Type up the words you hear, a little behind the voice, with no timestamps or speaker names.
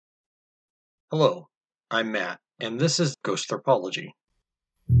Hello, I'm Matt, and this is Ghosthropology.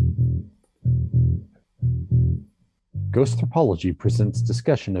 Ghosthropology presents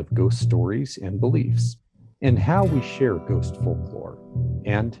discussion of ghost stories and beliefs, and how we share ghost folklore,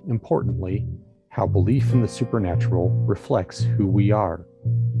 and importantly, how belief in the supernatural reflects who we are.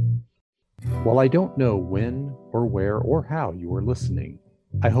 While I don't know when or where or how you are listening,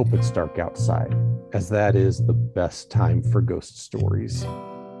 I hope it's dark outside, as that is the best time for ghost stories.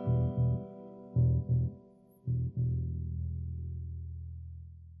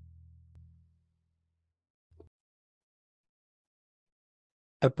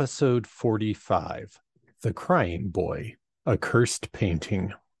 Episode 45, The Crying Boy, a Cursed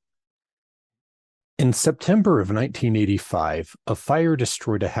Painting. In September of 1985, a fire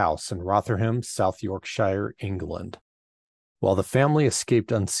destroyed a house in Rotherham, South Yorkshire, England. While the family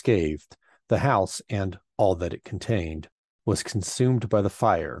escaped unscathed, the house and all that it contained was consumed by the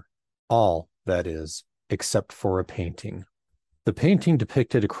fire, all, that is, except for a painting. The painting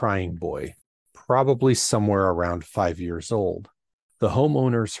depicted a crying boy, probably somewhere around 5 years old. The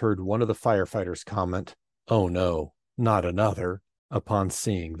homeowners heard one of the firefighters comment, "Oh no, not another," upon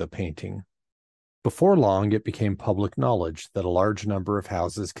seeing the painting. Before long, it became public knowledge that a large number of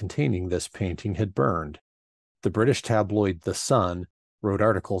houses containing this painting had burned. The British tabloid The Sun wrote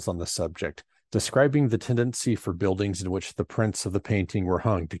articles on the subject, describing the tendency for buildings in which the prints of the painting were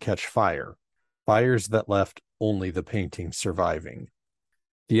hung to catch fire, fires that left only the painting surviving.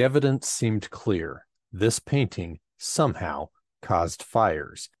 The evidence seemed clear. This painting, somehow, caused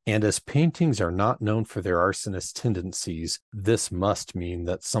fires, and as paintings are not known for their arsonist tendencies, this must mean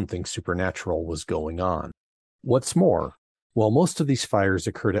that something supernatural was going on. What's more, while most of these fires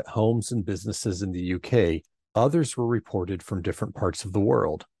occurred at homes and businesses in the UK, others were reported from different parts of the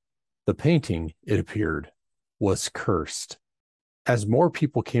world. The painting, it appeared, was cursed. As more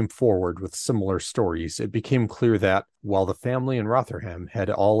people came forward with similar stories, it became clear that, while the family in Rotherham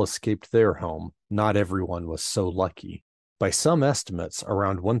had all escaped their home, not everyone was so lucky. By some estimates,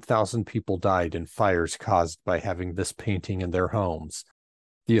 around 1,000 people died in fires caused by having this painting in their homes.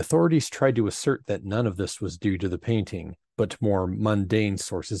 The authorities tried to assert that none of this was due to the painting, but to more mundane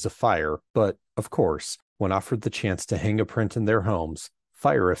sources of fire. But, of course, when offered the chance to hang a print in their homes,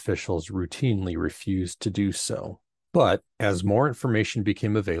 fire officials routinely refused to do so. But, as more information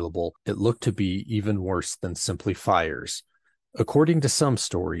became available, it looked to be even worse than simply fires. According to some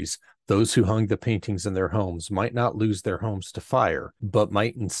stories, those who hung the paintings in their homes might not lose their homes to fire, but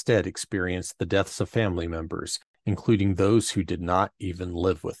might instead experience the deaths of family members, including those who did not even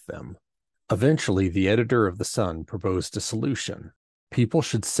live with them. Eventually, the editor of The Sun proposed a solution. People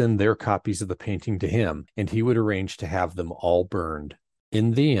should send their copies of the painting to him, and he would arrange to have them all burned.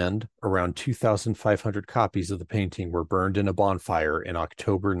 In the end, around 2,500 copies of the painting were burned in a bonfire in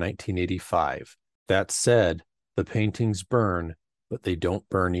October 1985. That said, the paintings burn, but they don't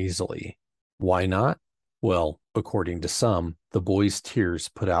burn easily. Why not? Well, according to some, the boy's tears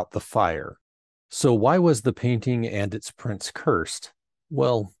put out the fire. So why was the painting and its prints cursed?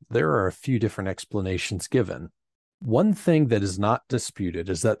 Well, there are a few different explanations given. One thing that is not disputed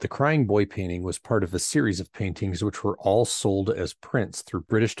is that the Crying Boy painting was part of a series of paintings which were all sold as prints through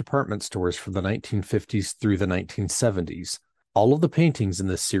British department stores from the 1950s through the 1970s. All of the paintings in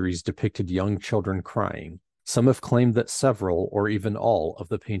this series depicted young children crying. Some have claimed that several or even all of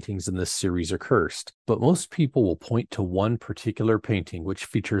the paintings in this series are cursed, but most people will point to one particular painting which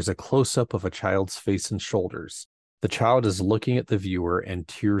features a close-up of a child's face and shoulders. The child is looking at the viewer and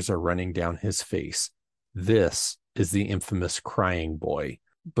tears are running down his face. This is the infamous Crying Boy.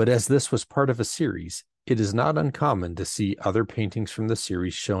 But as this was part of a series, it is not uncommon to see other paintings from the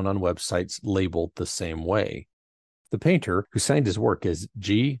series shown on websites labeled the same way. The painter, who signed his work as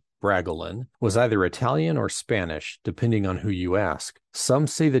G. Bragolin, was either Italian or Spanish, depending on who you ask. Some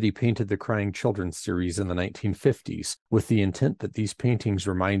say that he painted the Crying Children series in the 1950s, with the intent that these paintings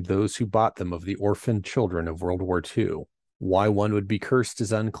remind those who bought them of the orphaned children of World War II. Why one would be cursed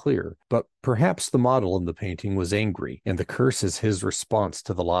is unclear, but perhaps the model in the painting was angry, and the curse is his response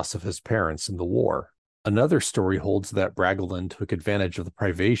to the loss of his parents in the war. Another story holds that Bragolin took advantage of the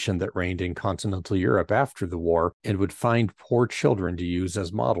privation that reigned in continental Europe after the war and would find poor children to use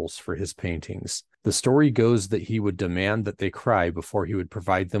as models for his paintings. The story goes that he would demand that they cry before he would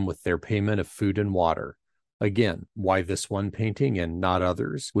provide them with their payment of food and water. Again, why this one painting and not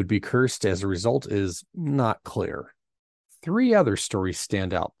others would be cursed as a result is not clear. 3 other stories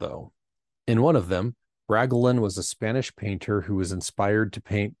stand out, though. In one of them, Bragolin was a Spanish painter who was inspired to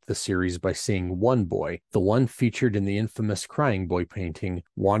paint the series by seeing one boy, the one featured in the infamous Crying Boy painting,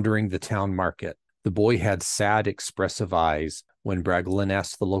 wandering the town market. The boy had sad, expressive eyes, When Bragelin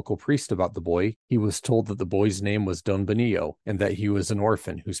asked the local priest about the boy, he was told that the boy's name was Don Benillo and that he was an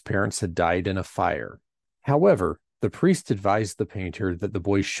orphan whose parents had died in a fire. However, the priest advised the painter that the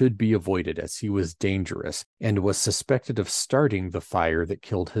boy should be avoided as he was dangerous and was suspected of starting the fire that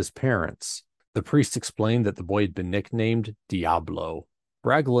killed his parents. The priest explained that the boy had been nicknamed Diablo.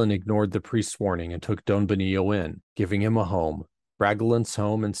 Bragelin ignored the priest's warning and took Don Benillo in, giving him a home. Bragelin's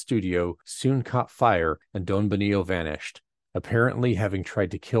home and studio soon caught fire and Don Benillo vanished, apparently having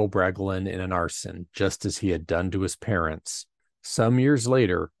tried to kill Bragelin in an arson, just as he had done to his parents. Some years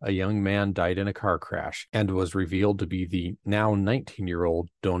later, a young man died in a car crash and was revealed to be the now 19-year-old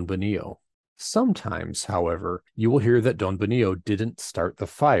Don Benillo. Sometimes, however, you will hear that Don Benillo didn't start the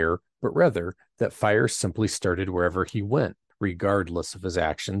fire, but rather that fire simply started wherever he went, regardless of his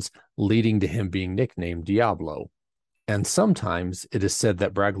actions, leading to him being nicknamed Diablo. And sometimes it is said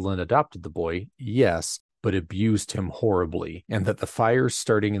that Bragelin adopted the boy, yes, but abused him horribly, and that the fires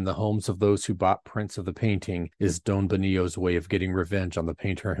starting in the homes of those who bought prints of the painting is Don Benillo's way of getting revenge on the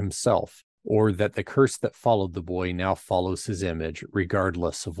painter himself, or that the curse that followed the boy now follows his image,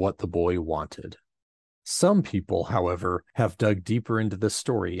 regardless of what the boy wanted. Some people, however, have dug deeper into the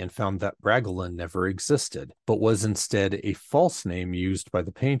story and found that Bragelin never existed, but was instead a false name used by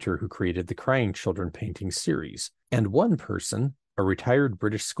the painter who created the Crying Children painting series. And one person, a retired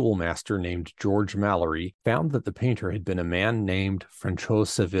British schoolmaster named George Mallory, found that the painter had been a man named Francois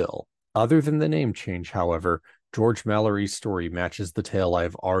Seville. Other than the name change, however, George Mallory's story matches the tale I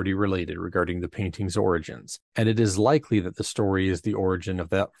have already related regarding the painting's origins, and it is likely that the story is the origin of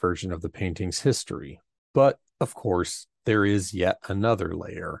that version of the painting's history. But, of course, there is yet another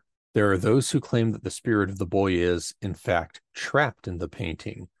layer. There are those who claim that the spirit of the boy is, in fact, trapped in the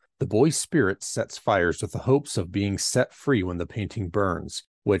painting. The boy's spirit sets fires with the hopes of being set free when the painting burns,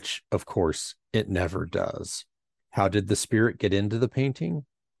 which, of course, it never does. How did the spirit get into the painting?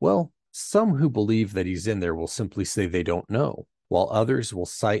 Well, some who believe that he's in there will simply say they don't know, while others will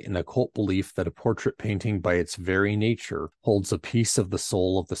cite an occult belief that a portrait painting by its very nature holds a piece of the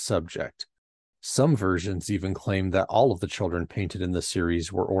soul of the subject. Some versions even claim that all of the children painted in the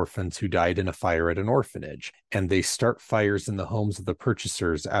series were orphans who died in a fire at an orphanage, and they start fires in the homes of the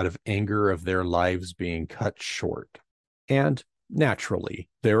purchasers out of anger of their lives being cut short. And, naturally,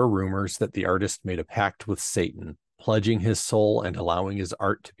 there are rumors that the artist made a pact with Satan, pledging his soul and allowing his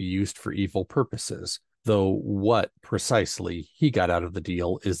art to be used for evil purposes, though what precisely he got out of the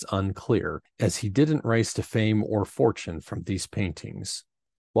deal is unclear, as he didn't rise to fame or fortune from these paintings.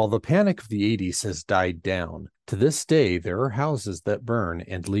 While the panic of the 80s has died down, to this day there are houses that burn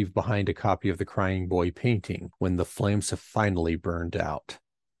and leave behind a copy of the Crying Boy painting when the flames have finally burned out.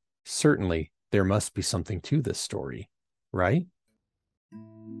 Certainly, there must be something to this story, right?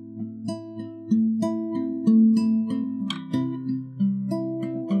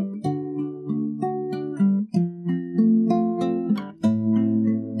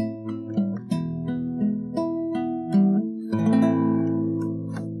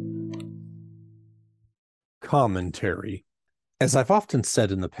 Commentary. As I've often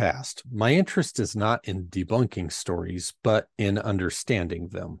said in the past, my interest is not in debunking stories, but in understanding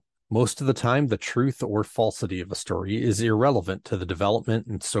them. Most of the time, the truth or falsity of a story is irrelevant to the development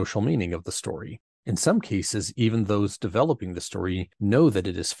and social meaning of the story. In some cases, even those developing the story know that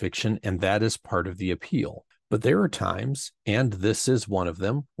it is fiction, and that is part of the appeal. But there are times, and this is one of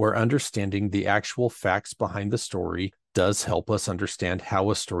them, where understanding the actual facts behind the story does help us understand how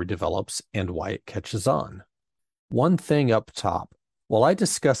a story develops and why it catches on. One thing up top, while I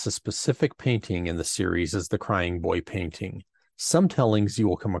discuss a specific painting in the series as the Crying Boy painting, some tellings you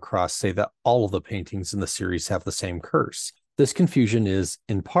will come across say that all of the paintings in the series have the same curse. This confusion is,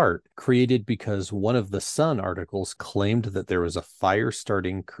 in part, created because one of the Sun articles claimed that there was a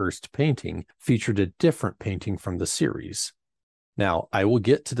fire-starting cursed painting featured a different painting from the series. Now, I will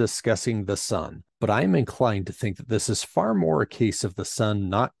get to discussing the Sun, but I am inclined to think that this is far more a case of the Sun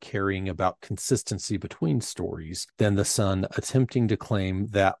not caring about consistency between stories than the Sun attempting to claim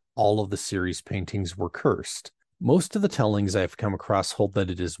that all of the series paintings were cursed. Most of the tellings I've come across hold that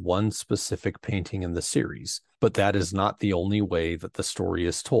it is one specific painting in the series, but that is not the only way that the story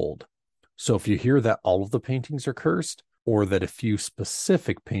is told. So if you hear that all of the paintings are cursed, or that a few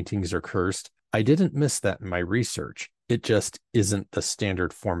specific paintings are cursed, I didn't miss that in my research. It just isn't the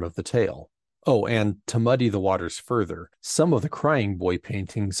standard form of the tale. Oh, and to muddy the waters further, some of the Crying Boy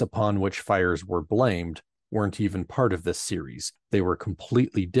paintings upon which fires were blamed weren't even part of this series. They were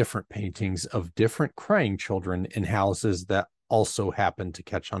completely different paintings of different crying children in houses that also happened to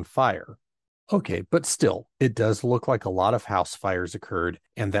catch on fire. Okay, but still, it does look like a lot of house fires occurred,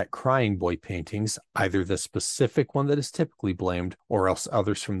 and that Crying Boy paintings, either the specific one that is typically blamed or else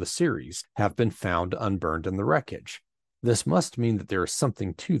others from the series, have been found unburned in the wreckage. This must mean that there is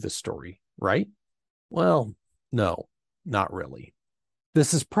something to the story, right? Well, no, not really.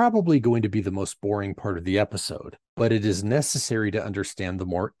 This is probably going to be the most boring part of the episode, but it is necessary to understand the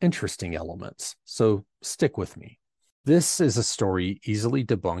more interesting elements, so stick with me. This is a story easily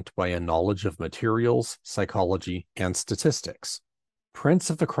debunked by a knowledge of materials, psychology, and statistics.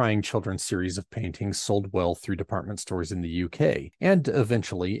 Prince of the Crying Children series of paintings sold well through department stores in the UK and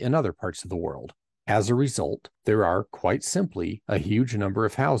eventually in other parts of the world. As a result, there are, quite simply, a huge number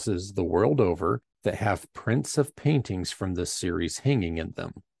of houses the world over that have prints of paintings from this series hanging in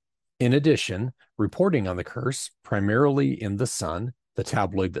them. In addition, reporting on the curse, primarily in The Sun, the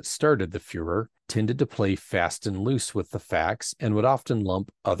tabloid that started the furor, tended to play fast and loose with the facts and would often lump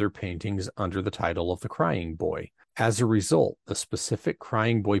other paintings under the title of the Crying Boy. As a result, the specific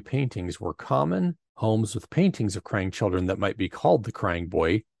Crying Boy paintings were common, homes with paintings of crying children that might be called the Crying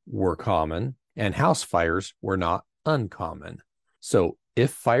Boy were common, and house fires were not uncommon. So,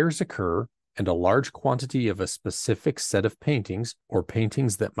 if fires occur, and a large quantity of a specific set of paintings or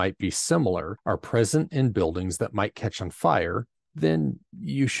paintings that might be similar are present in buildings that might catch on fire, then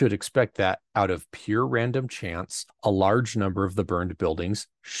you should expect that out of pure random chance, a large number of the burned buildings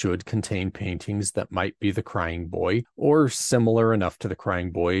should contain paintings that might be the Crying Boy or similar enough to the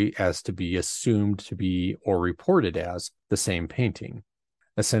Crying Boy as to be assumed to be or reported as the same painting.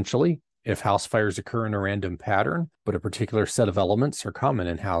 Essentially, if house fires occur in a random pattern, but a particular set of elements are common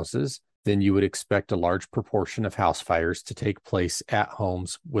in houses, then you would expect a large proportion of house fires to take place at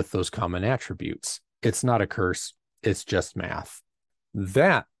homes with those common attributes. It's not a curse, it's just math.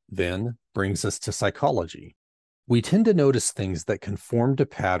 That, then, brings us to psychology. We tend to notice things that conform to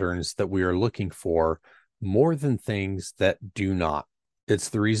patterns that we are looking for more than things that do not. It's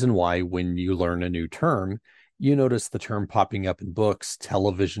the reason why when you learn a new term, you notice the term popping up in books,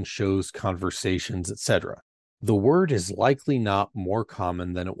 television shows, conversations, etc. The word is likely not more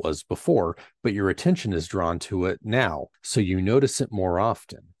common than it was before, but your attention is drawn to it now, so you notice it more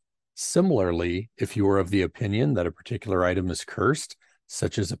often. Similarly, if you are of the opinion that a particular item is cursed,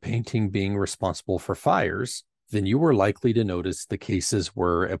 such as a painting being responsible for fires, then you are likely to notice the cases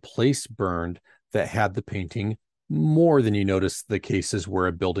where a place burned that had the painting more than you notice the cases where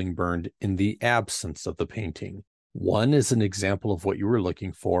a building burned in the absence of the painting. One is an example of what you were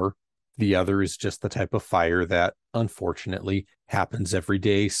looking for. The other is just the type of fire that, unfortunately, happens every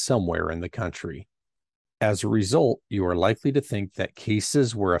day somewhere in the country. As a result, you are likely to think that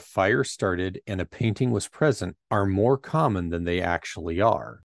cases where a fire started and a painting was present are more common than they actually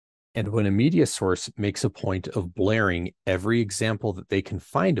are. And when a media source makes a point of blaring every example that they can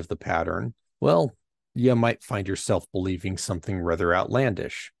find of the pattern, well, you might find yourself believing something rather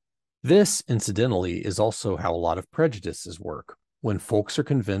outlandish. This, incidentally, is also how a lot of prejudices work. When folks are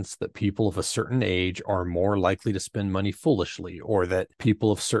convinced that people of a certain age are more likely to spend money foolishly, or that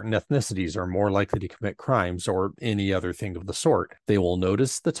people of certain ethnicities are more likely to commit crimes, or any other thing of the sort, they will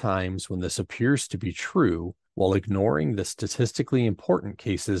notice the times when this appears to be true while ignoring the statistically important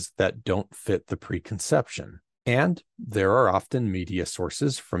cases that don't fit the preconception. And there are often media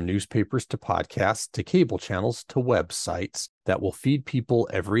sources, from newspapers to podcasts to cable channels to websites, that will feed people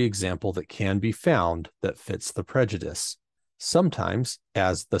every example that can be found that fits the prejudice. Sometimes,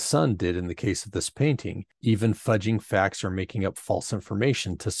 as The Sun did in the case of this painting, even fudging facts or making up false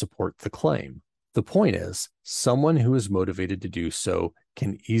information to support the claim. The point is, someone who is motivated to do so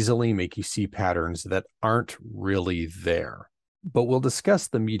can easily make you see patterns that aren't really there. But we'll discuss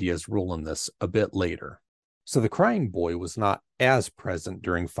the media's role in this a bit later. So the Crying Boy was not as present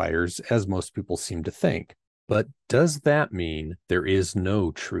during fires as most people seem to think. But does that mean there is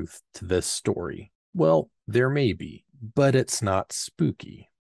no truth to this story? Well, there may be, but it's not spooky.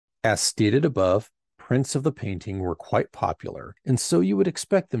 As stated above, prints of the painting were quite popular, and so you would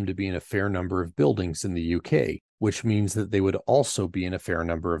expect them to be in a fair number of buildings in the UK, which means that they would also be in a fair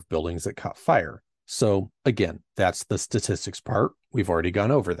number of buildings that caught fire. So, again, that's the statistics part. We've already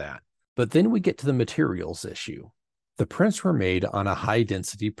gone over that. But then we get to the materials issue. The prints were made on a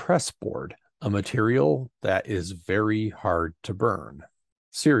high-density press board, a material that is very hard to burn.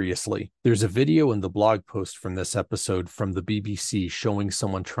 Seriously, there's a video in the blog post from this episode from the BBC showing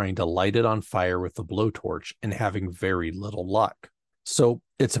someone trying to light it on fire with a blowtorch and having very little luck. So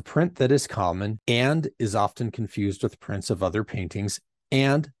it's a print that is common and is often confused with prints of other paintings,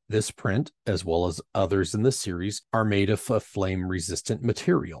 and this print, as well as others in the series, are made of a flame-resistant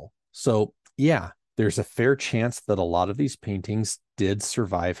material. So yeah, There's a fair chance that a lot of these paintings did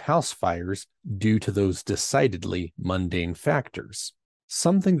survive house fires due to those decidedly mundane factors.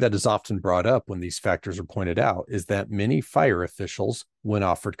 Something that is often brought up when these factors are pointed out is that many fire officials, when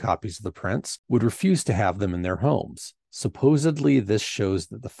offered copies of the prints, would refuse to have them in their homes. Supposedly, this shows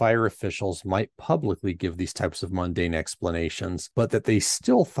that the fire officials might publicly give these types of mundane explanations, but that they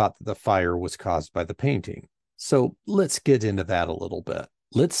still thought that the fire was caused by the painting. So let's get into that a little bit.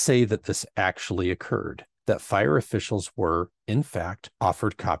 Let's say that this actually occurred, that fire officials were, in fact,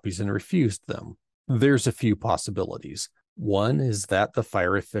 offered copies and refused them. There's a few possibilities. One is that the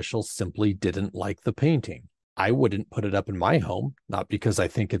fire officials simply didn't like the painting. I wouldn't put it up in my home, not because I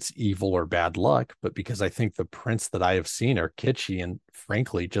think it's evil or bad luck, but because I think the prints that I have seen are kitschy and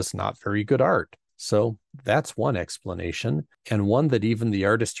frankly just not very good art. So that's one explanation, and one that even the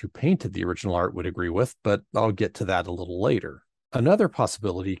artist who painted the original art would agree with, but I'll get to that a little later. Another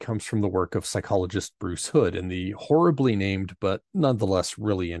possibility comes from the work of psychologist Bruce Hood in the horribly named but nonetheless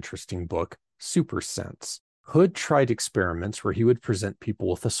really interesting book, Super Sense. Hood tried experiments where he would present people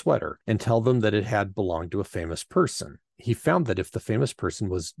with a sweater and tell them that it had belonged to a famous person. He found that if the famous person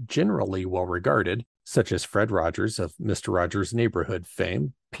was generally well regarded, such as Fred Rogers of Mr. Rogers' Neighborhood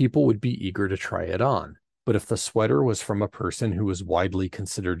fame, people would be eager to try it on. But if the sweater was from a person who was widely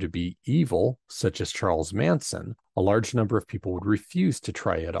considered to be evil, such as Charles Manson, a large number of people would refuse to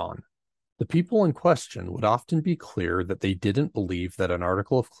try it on. The people in question would often be clear that they didn't believe that an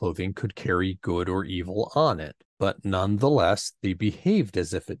article of clothing could carry good or evil on it, but nonetheless, they behaved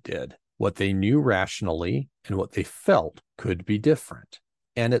as if it did. What they knew rationally and what they felt could be different.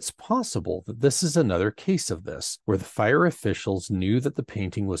 And it's possible that this is another case of this, where the fire officials knew that the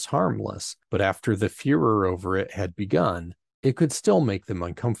painting was harmless, but after the furor over it had begun, it could still make them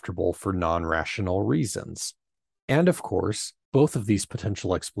uncomfortable for non-rational reasons. And of course, both of these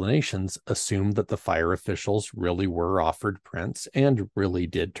potential explanations assume that the fire officials really were offered prints and really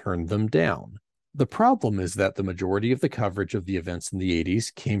did turn them down. The problem is that the majority of the coverage of the events in the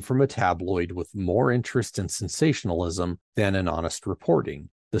 80s came from a tabloid with more interest in sensationalism than in honest reporting.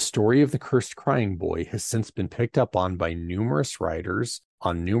 The story of the cursed crying boy has since been picked up on by numerous writers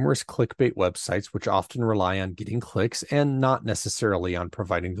on numerous clickbait websites, which often rely on getting clicks and not necessarily on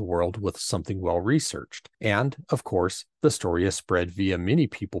providing the world with something well researched. And, of course, the story is spread via many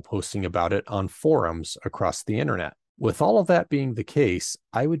people posting about it on forums across the internet. With all of that being the case,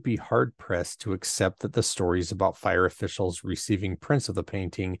 I would be hard-pressed to accept that the stories about fire officials receiving prints of the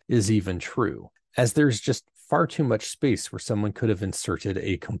painting is even true, as there's just far too much space where someone could have inserted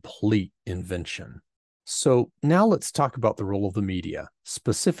a complete invention. So now let's talk about the role of the media,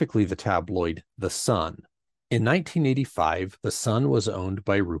 specifically the tabloid The Sun. In 1985, The Sun was owned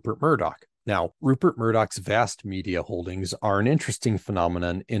by Rupert Murdoch. Now, Rupert Murdoch's vast media holdings are an interesting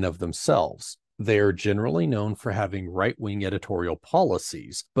phenomenon in of themselves. They are generally known for having right-wing editorial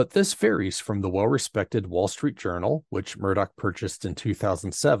policies, but this varies from the well-respected Wall Street Journal, which Murdoch purchased in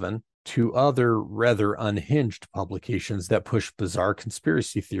 2007, to other rather unhinged publications that push bizarre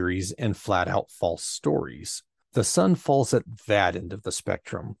conspiracy theories and flat-out false stories. The Sun falls at that end of the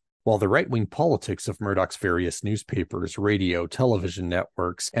spectrum. While the right-wing politics of Murdoch's various newspapers, radio, television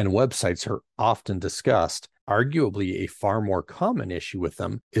networks, and websites are often discussed, arguably a far more common issue with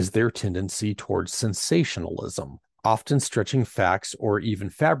them is their tendency towards sensationalism, often stretching facts or even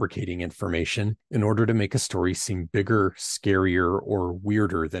fabricating information in order to make a story seem bigger, scarier, or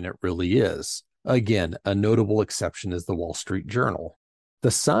weirder than it really is. Again, a notable exception is the Wall Street Journal.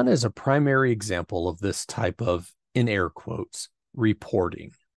 The Sun is a primary example of this type of, in air quotes,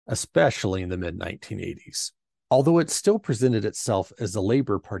 reporting, especially in the mid-1980s. Although it still presented itself as a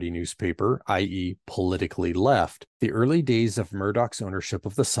Labour Party newspaper, i.e. politically left, the early days of Murdoch's ownership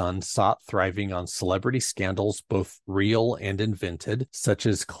of The Sun saw it thriving on celebrity scandals, both real and invented, such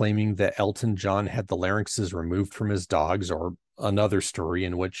as claiming that Elton John had the larynxes removed from his dogs, or another story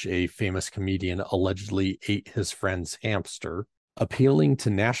in which a famous comedian allegedly ate his friend's hamster. Appealing to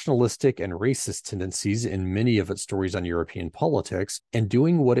nationalistic and racist tendencies in many of its stories on European politics, and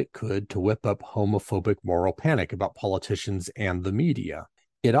doing what it could to whip up homophobic moral panic about politicians and the media.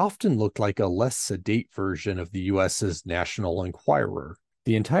 It often looked like a less sedate version of the US's National Enquirer.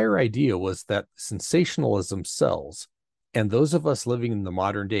 The entire idea was that sensationalism sells, and those of us living in the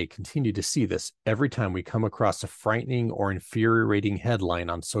modern day continue to see this every time we come across a frightening or infuriating headline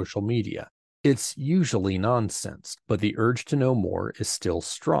on social media. It's usually nonsense, but the urge to know more is still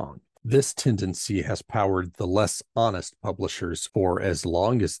strong. This tendency has powered the less honest publishers for as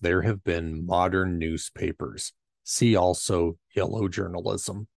long as there have been modern newspapers. See also yellow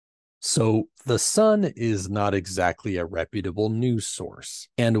journalism. So, The Sun is not exactly a reputable news source,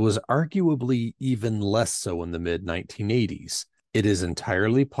 and was arguably even less so in the mid 1980s. It is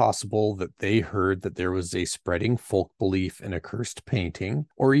entirely possible that they heard that there was a spreading folk belief in a cursed painting,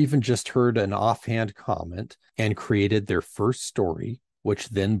 or even just heard an offhand comment and created their first story, which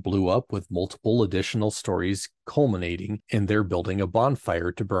then blew up with multiple additional stories culminating in their building a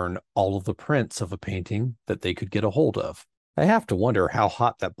bonfire to burn all of the prints of a painting that they could get a hold of. I have to wonder how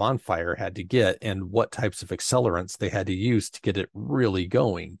hot that bonfire had to get and what types of accelerants they had to use to get it really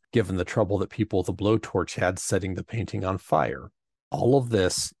going, given the trouble that people with a blowtorch had setting the painting on fire. All of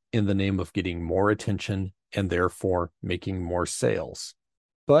this in the name of getting more attention and therefore making more sales.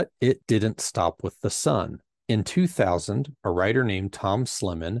 But it didn't stop with The Sun. In 2000, a writer named Tom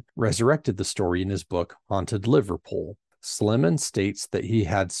Slemon resurrected the story in his book Haunted Liverpool. Slemon states that he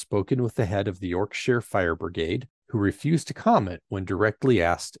had spoken with the head of the Yorkshire Fire Brigade, who refused to comment when directly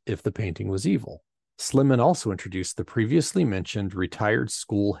asked if the painting was evil. Slemon also introduced the previously mentioned retired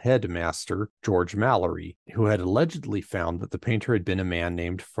school headmaster, George Mallory, who had allegedly found that the painter had been a man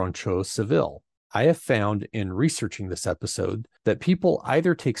named Francois Seville. I have found in researching this episode that people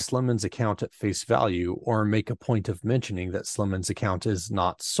either take Slemon's account at face value or make a point of mentioning that Slemon's account is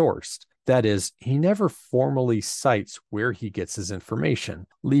not sourced. That is, he never formally cites where he gets his information,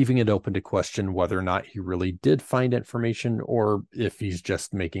 leaving it open to question whether or not he really did find information or if he's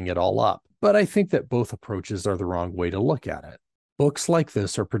just making it all up. But I think that both approaches are the wrong way to look at it. Books like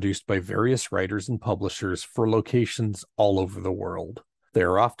this are produced by various writers and publishers for locations all over the world. They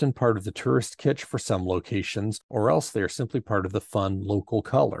are often part of the tourist kitsch for some locations, or else they are simply part of the fun local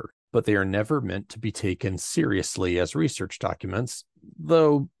color, but they are never meant to be taken seriously as research documents,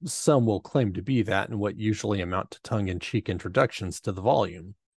 though some will claim to be that in what usually amount to tongue-in-cheek introductions to the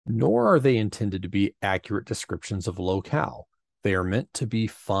volume. Nor are they intended to be accurate descriptions of locale. They are meant to be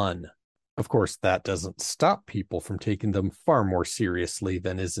fun. Of course, that doesn't stop people from taking them far more seriously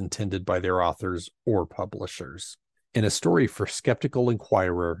than is intended by their authors or publishers. In a story for Skeptical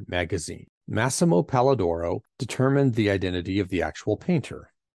Inquirer magazine, Massimo Palladoro determined the identity of the actual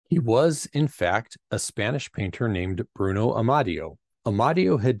painter. He was, in fact, a Spanish painter named Bruno Amadio.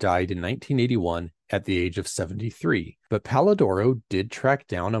 Amadio had died in 1981 at the age of 73, but Palladoro did track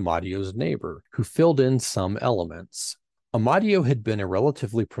down Amadio's neighbor, who filled in some elements. Amadio had been a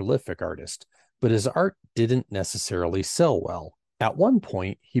relatively prolific artist, but his art didn't necessarily sell well. At one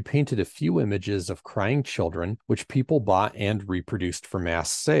point, he painted a few images of crying children, which people bought and reproduced for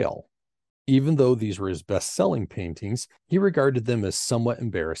mass sale. Even though these were his best-selling paintings, he regarded them as somewhat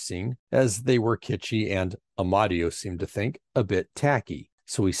embarrassing, as they were kitschy and, Amadio seemed to think, a bit tacky,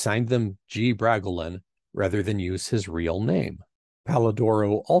 so he signed them G. Bragolin rather than use his real name.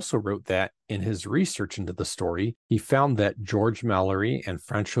 Palladoro also wrote that, in his research into the story, he found that George Mallory and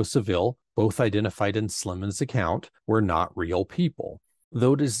Francois Seville, both identified in Slemon's account, were not real people.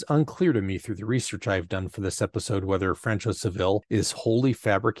 Though it is unclear to me through the research I've done for this episode whether Francois Seville is wholly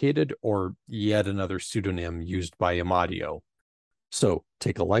fabricated or yet another pseudonym used by Amadio. So,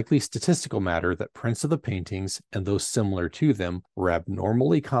 take a likely statistical matter that prints of the paintings and those similar to them were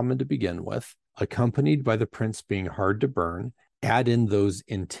abnormally common to begin with, accompanied by the prints being hard to burn. Add in those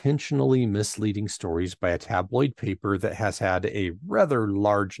intentionally misleading stories by a tabloid paper that has had a rather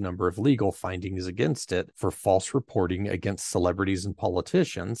large number of legal findings against it for false reporting against celebrities and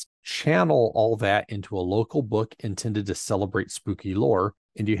politicians, channel all that into a local book intended to celebrate spooky lore,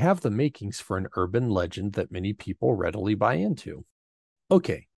 and you have the makings for an urban legend that many people readily buy into.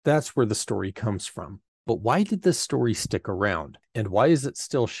 Okay, that's where the story comes from. But why did this story stick around, and why is it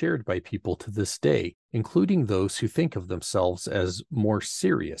still shared by people to this day, including those who think of themselves as more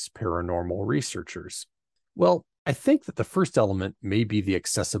serious paranormal researchers? Well, I think that the first element may be the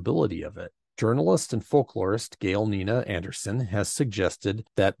accessibility of it. Journalist and folklorist Gail Nina Anderson has suggested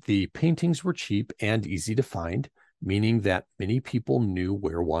that the paintings were cheap and easy to find, meaning that many people knew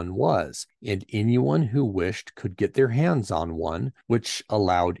where one was, and anyone who wished could get their hands on one, which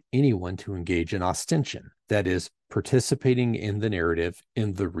allowed anyone to engage in ostension, that is, participating in the narrative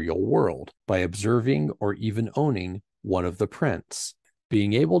in the real world by observing or even owning one of the prints.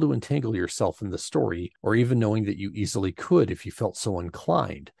 Being able to entangle yourself in the story, or even knowing that you easily could if you felt so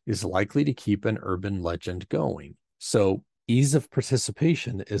inclined, is likely to keep an urban legend going. So, ease of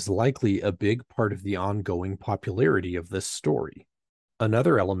participation is likely a big part of the ongoing popularity of this story.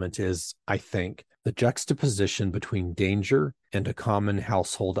 Another element is, I think, the juxtaposition between danger and a common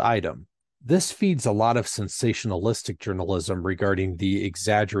household item. This feeds a lot of sensationalistic journalism regarding the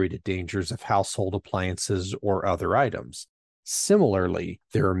exaggerated dangers of household appliances or other items. Similarly,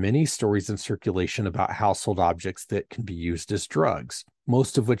 there are many stories in circulation about household objects that can be used as drugs.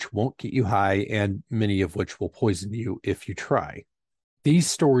 most of which won't get you high and many of which will poison you if you try.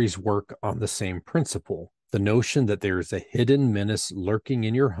 These stories work on the same principle. The notion that there is a hidden menace lurking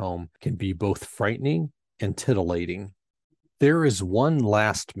in your home can be both frightening and titillating. There is one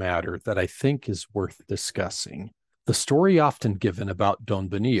last matter that I think is worth discussing. The story often given about Don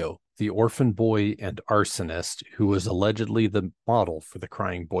Benillo, the orphan boy and arsonist who was allegedly the model for the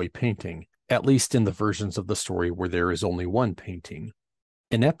Crying Boy painting, at least in the versions of the story where there is only one painting.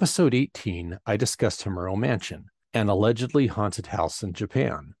 In episode 18, I discussed Himuro Mansion, an allegedly haunted house in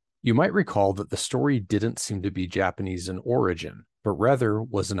Japan. You might recall that the story didn't seem to be Japanese in origin, but rather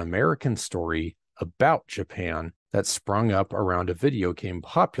was an American story about Japan that sprung up around a video game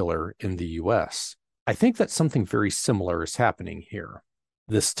popular in the US. I think that something very similar is happening here.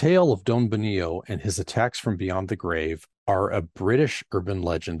 This tale of Don Benillo and his attacks from beyond the grave are a British urban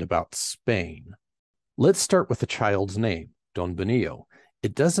legend about Spain. Let's start with the child's name, Don Benillo.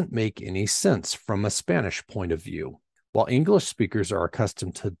 It doesn't make any sense from a Spanish point of view. While English speakers are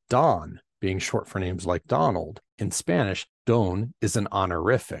accustomed to Don being short for names like Donald, in Spanish, Don is an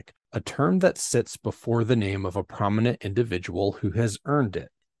honorific, a term that sits before the name of a prominent individual who has earned it.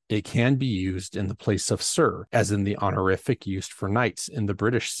 It can be used in the place of Sir, as in the honorific used for knights in the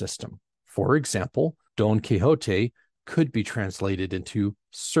British system. For example, Don Quixote could be translated into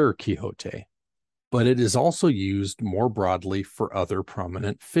Sir Quixote. But it is also used more broadly for other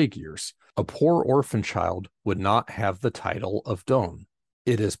prominent figures. A poor orphan child would not have the title of Don.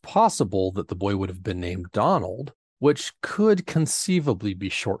 It is possible that the boy would have been named Donald, which could conceivably be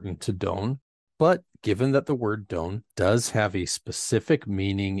shortened to Don, but given that the word Don does have a specific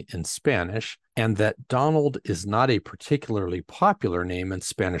meaning in Spanish, and that Donald is not a particularly popular name in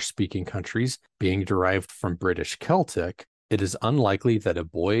Spanish-speaking countries, being derived from British Celtic, it is unlikely that a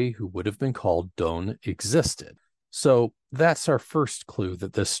boy who would have been called Don existed. So that's our first clue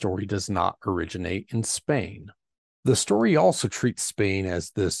that this story does not originate in Spain. The story also treats Spain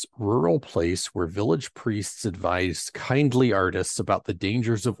as this rural place where village priests advise kindly artists about the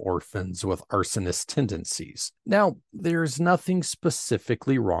dangers of orphans with arsonist tendencies. Now, there's nothing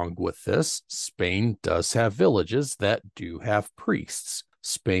specifically wrong with this. Spain does have villages that do have priests.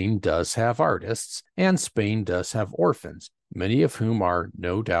 Spain does have artists, and Spain does have orphans, many of whom are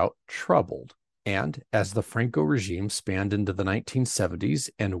no doubt troubled. And as the Franco regime spanned into the 1970s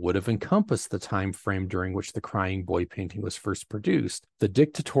and would have encompassed the time frame during which the Crying Boy painting was first produced, the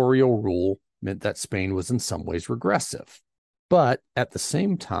dictatorial rule meant that Spain was in some ways regressive. But at the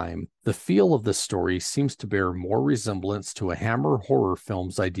same time, the feel of this story seems to bear more resemblance to a Hammer horror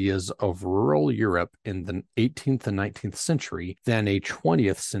film's ideas of rural Europe in the 18th and 19th century than a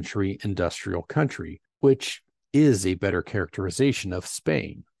 20th century industrial country, which is a better characterization of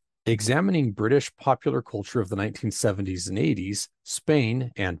Spain. Examining British popular culture of the 1970s and 80s,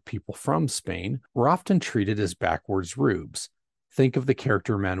 Spain and people from Spain were often treated as backwards rubes. Think of the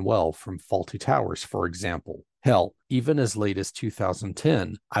character Manuel from Fawlty Towers, for example. Hell, even as late as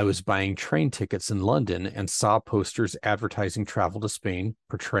 2010, I was buying train tickets in London and saw posters advertising travel to Spain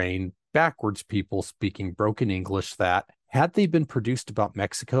portraying backwards people speaking broken English that, had they been produced about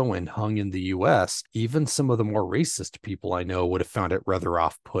Mexico and hung in the US, even some of the more racist people I know would have found it rather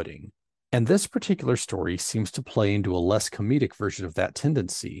off-putting. And this particular story seems to play into a less comedic version of that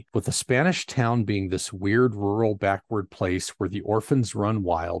tendency, with the Spanish town being this weird rural backward place where the orphans run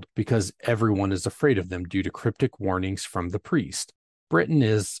wild because everyone is afraid of them due to cryptic warnings from the priest. Britain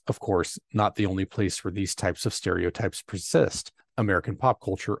is, of course, not the only place where these types of stereotypes persist. American pop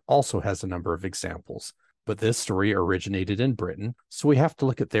culture also has a number of examples. But this story originated in Britain, so we have to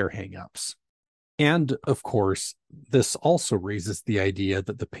look at their hang-ups. And, of course, this also raises the idea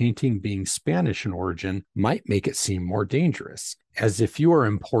that the painting being Spanish in origin might make it seem more dangerous, as if you are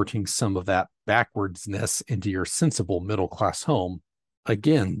importing some of that backwardsness into your sensible middle-class home,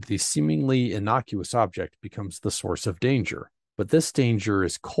 again, the seemingly innocuous object becomes the source of danger. But this danger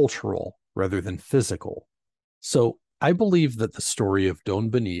is cultural rather than physical. So, I believe that the story of Don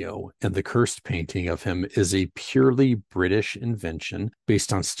Benillo and the cursed painting of him is a purely British invention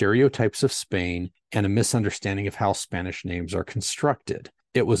based on stereotypes of Spain and a misunderstanding of how Spanish names are constructed.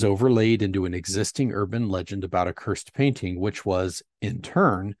 It was overlaid into an existing urban legend about a cursed painting, which was, in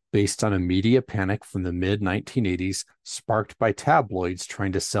turn, based on a media panic from the mid-1980s, sparked by tabloids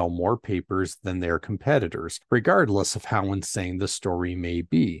trying to sell more papers than their competitors, regardless of how insane the story may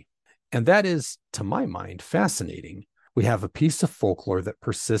be. And that is, to my mind, fascinating. We have a piece of folklore that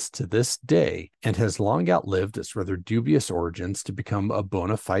persists to this day and has long outlived its rather dubious origins to become a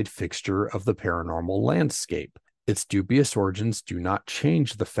bona fide fixture of the paranormal landscape. Its dubious origins do not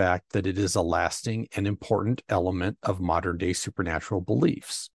change the fact that it is a lasting and important element of modern-day supernatural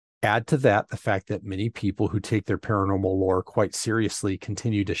beliefs. Add to that the fact that many people who take their paranormal lore quite seriously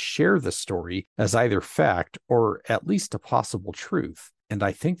continue to share the story as either fact or at least a possible truth, and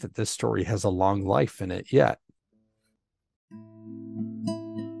I think that this story has a long life in it yet.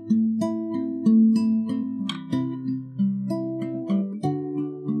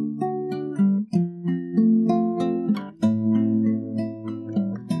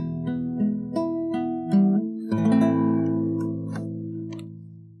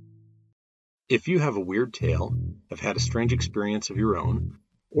 If you have a weird tale, have had a strange experience of your own,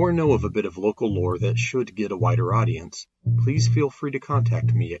 or know of a bit of local lore that should get a wider audience, please feel free to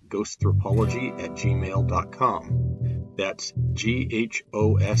contact me at ghosttropology@gmail.com. That's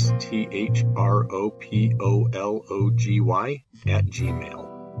GHOSTHROPOLOGY@gmail.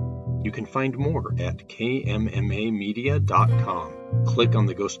 You can find more at kmmamedia.com. Click on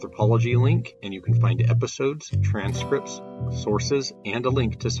the Ghosttropology link and you can find episodes, transcripts, sources, and a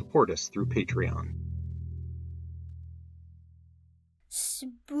link to support us through Patreon.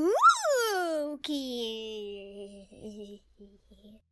 Spooky.